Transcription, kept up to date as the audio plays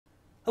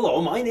Hello,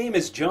 my name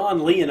is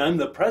John Lee and I'm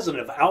the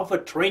president of Alpha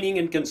Training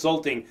and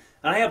Consulting.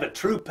 And I have a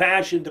true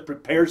passion to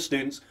prepare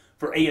students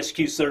for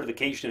ASQ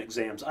certification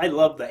exams. I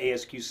love the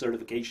ASQ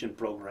certification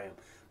program.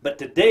 But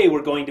today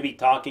we're going to be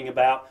talking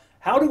about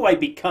how do I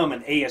become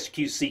an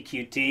ASQ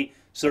CQT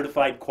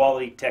Certified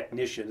Quality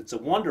Technician. It's a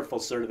wonderful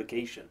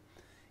certification.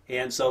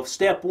 And so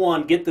step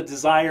one, get the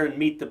desire and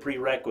meet the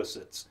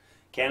prerequisites.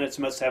 Candidates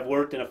must have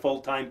worked in a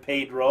full-time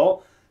paid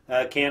role.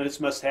 Candidates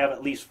must have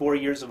at least 4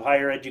 years of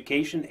higher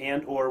education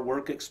and or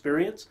work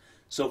experience.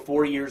 So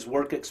 4 years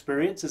work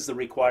experience is the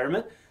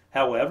requirement.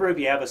 However, if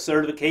you have a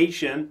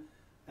certification,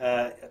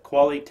 a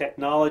quality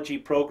technology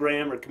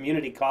program or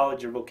community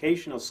college or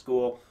vocational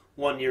school,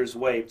 1 year's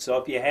waived.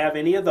 So if you have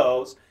any of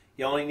those,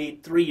 you only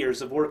need 3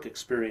 years of work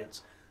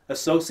experience.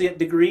 Associate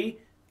degree,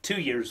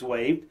 2 years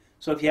waived.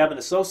 So if you have an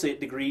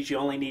associate degree, you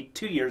only need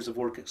 2 years of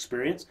work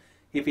experience.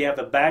 If you have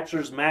a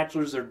bachelor's,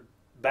 master's,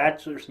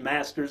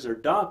 or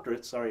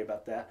doctorate, sorry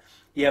about that,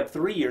 you have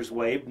 3 years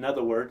waived. In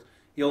other words,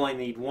 you only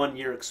need 1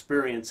 year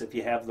experience if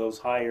you have those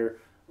higher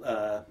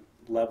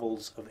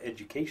levels of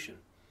education.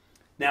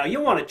 Now,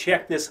 you'll want to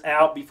check this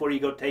out before you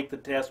go take the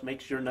test. Make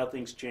sure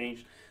nothing's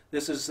changed.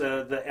 This is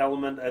the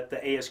element at the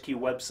ASQ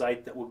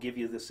website that will give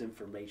you this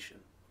information.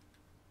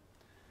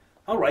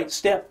 All right,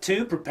 step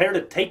two, prepare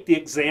to take the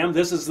exam.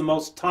 This is the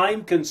most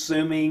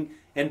time-consuming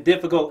and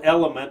difficult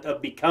element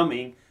of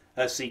becoming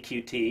a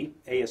CQT,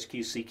 ASQ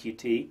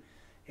CQT.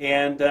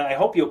 And I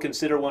hope you'll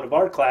consider one of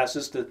our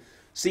classes. To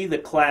see the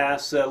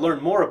class,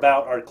 learn more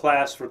about our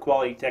class for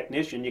Quality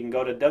Technician, you can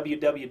go to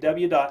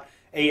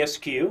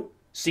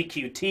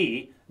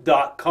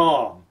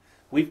www.asqcqt.com.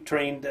 We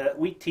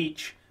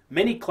teach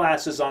many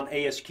classes on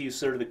ASQ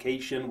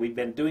certification. We've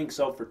been doing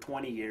so for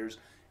 20 years,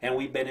 and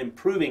we've been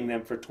improving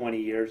them for 20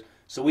 years.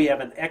 So we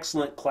have an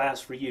excellent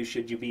class for you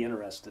should you be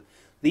interested.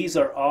 These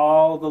are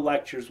all the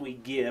lectures we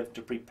give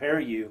to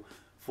prepare you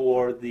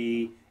for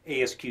the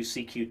ASQ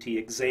CQT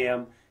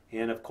exam,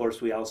 and of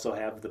course we also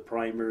have the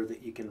primer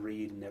that you can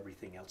read and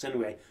everything else.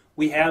 Anyway,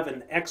 we have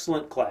an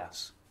excellent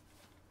class.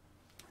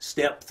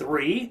 Step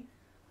three,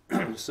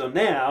 so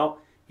now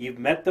you've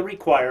met the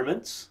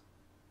requirements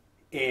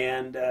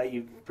and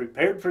you've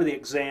prepared for the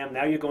exam.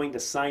 Now you're going to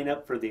sign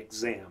up for the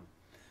exam.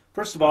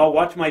 First of all,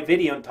 watch my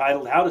video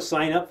entitled How to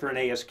Sign Up for an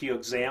ASQ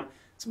Exam.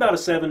 It's about a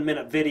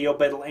 7-minute video,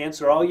 but it'll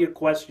answer all your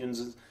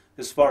questions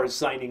as far as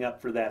signing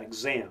up for that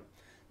exam.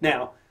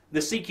 Now, the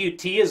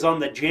CQT is on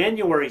the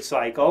January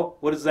cycle.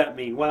 What does that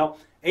mean? Well,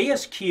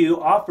 ASQ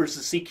offers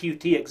the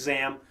CQT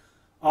exam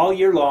all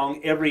year long,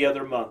 every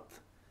other month.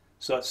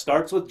 So it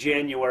starts with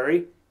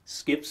January,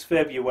 skips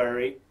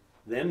February,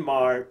 then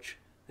March,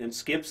 then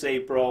skips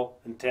April,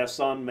 and tests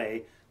on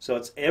May. So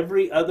it's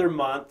every other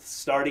month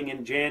starting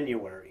in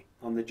January,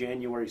 on the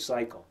January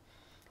cycle.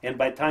 And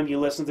by the time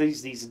you listen to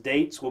these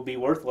dates will be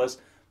worthless,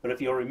 but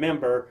if you'll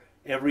remember,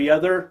 every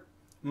other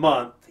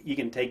month you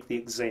can take the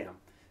exam.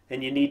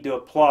 And you need to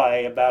apply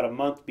about a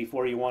month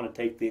before you want to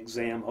take the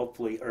exam,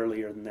 hopefully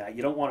earlier than that.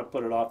 You don't want to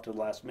put it off to the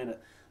last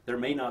minute. There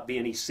may not be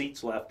any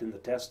seats left in the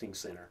testing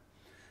center.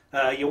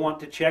 You want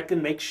to check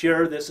and make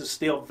sure this is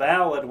still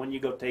valid when you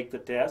go take the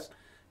test,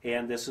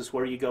 and this is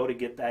where you go to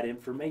get that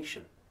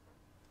information.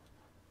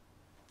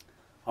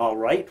 All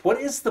right, what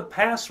is the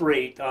pass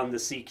rate on the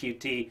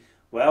CQT?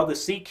 Well, the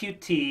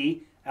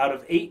CQT, out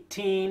of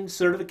 18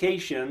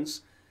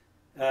 certifications,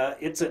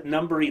 it's at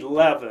number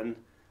 11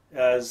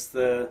 as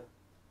the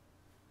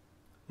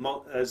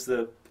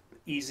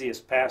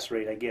easiest pass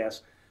rate, I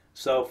guess.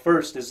 So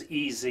first is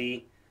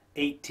easy,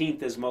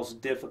 18th is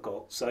most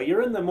difficult. So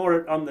you're on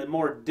the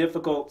more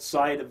difficult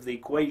side of the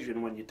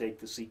equation when you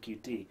take the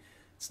CQT.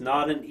 It's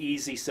not an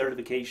easy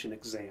certification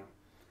exam.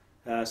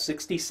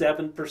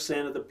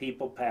 67% of the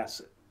people pass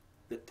it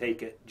that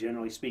take it,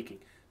 generally speaking.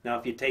 Now,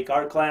 if you take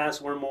our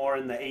class, we're more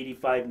in the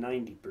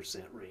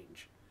 85–90%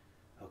 range.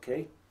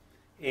 Okay?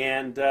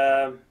 And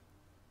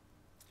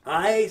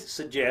I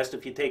suggest,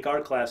 if you take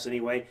our class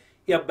anyway,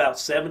 you have about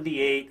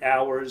 78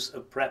 hours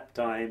of prep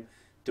time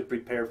to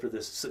prepare for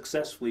this,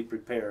 successfully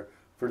prepare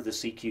for the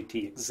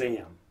CQT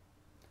exam.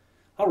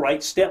 All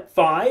right, step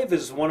 5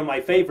 is one of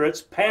my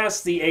favorites.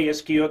 Pass the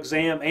ASQ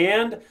exam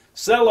and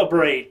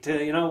celebrate.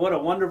 You know, what a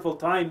wonderful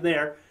time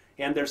there.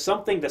 And there's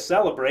something to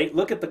celebrate.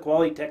 Look at the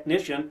quality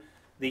technician.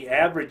 The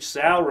average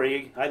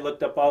salary, I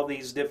looked up all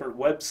these different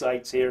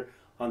websites here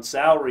on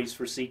salaries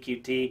for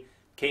CQT,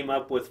 came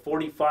up with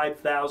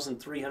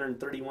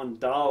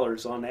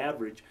 $45,331 on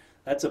average.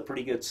 That's a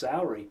pretty good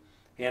salary,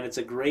 and it's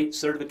a great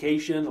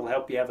certification. It'll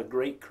help you have a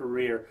great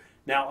career.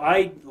 Now,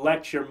 I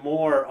lecture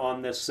more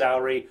on this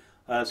salary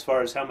as far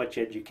as how much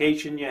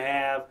education you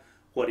have,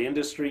 what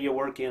industry you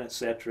work in,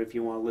 etc. If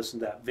you want to listen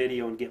to that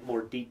video and get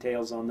more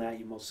details on that,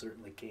 you most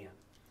certainly can.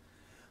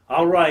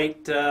 All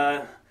right,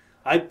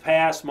 I've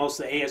passed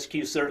most of the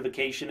ASQ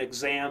certification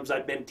exams.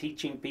 I've been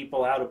teaching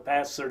people how to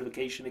pass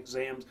certification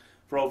exams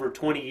for over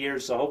 20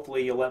 years, so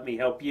hopefully you'll let me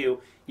help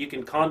you. You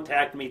can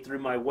contact me through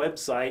my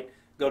website.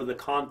 Go to the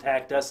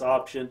Contact Us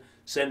option,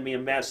 send me a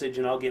message,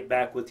 and I'll get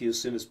back with you as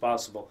soon as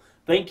possible.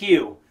 Thank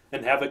you,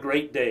 and have a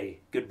great day.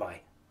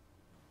 Goodbye.